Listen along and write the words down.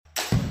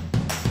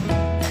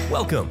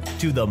Welcome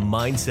to the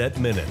Mindset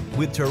Minute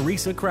with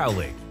Teresa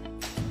Crowley.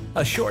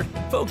 A short,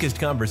 focused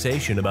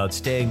conversation about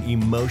staying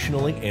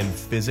emotionally and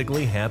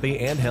physically happy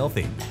and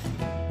healthy.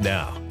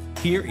 Now,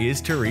 here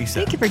is Teresa.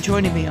 Thank you for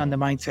joining me on the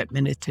Mindset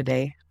Minute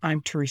today. I'm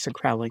Teresa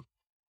Crowley.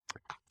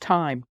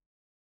 Time.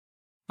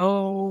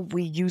 Oh,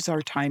 we use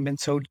our time in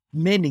so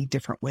many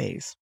different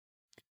ways.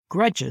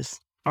 Grudges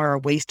are a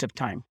waste of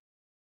time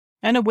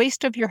and a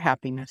waste of your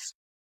happiness.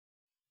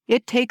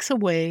 It takes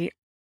away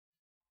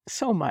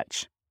so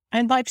much,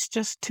 and life's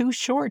just too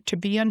short to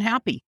be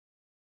unhappy.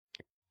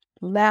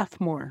 Laugh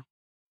more.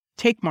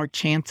 Take more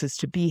chances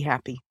to be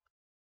happy.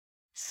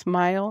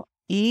 Smile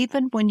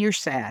even when you're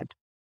sad.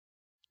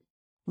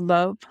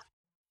 Love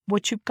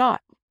what you've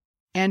got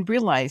and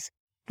realize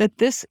that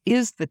this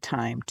is the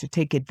time to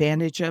take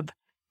advantage of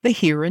the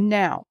here and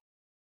now.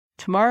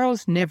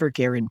 Tomorrow's never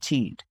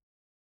guaranteed.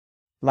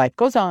 Life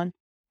goes on,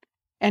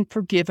 and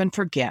forgive and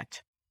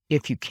forget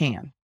if you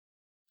can.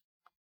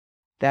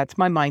 That's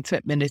my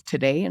Mindset Minute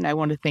today, and I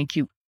want to thank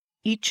you,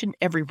 each and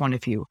every one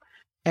of you,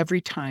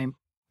 every time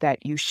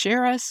that you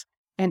share us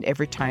and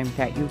every time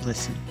that you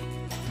listen.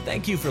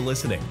 Thank you for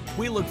listening.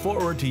 We look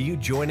forward to you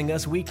joining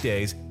us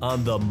weekdays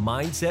on the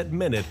Mindset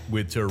Minute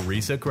with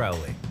Teresa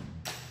Crowley.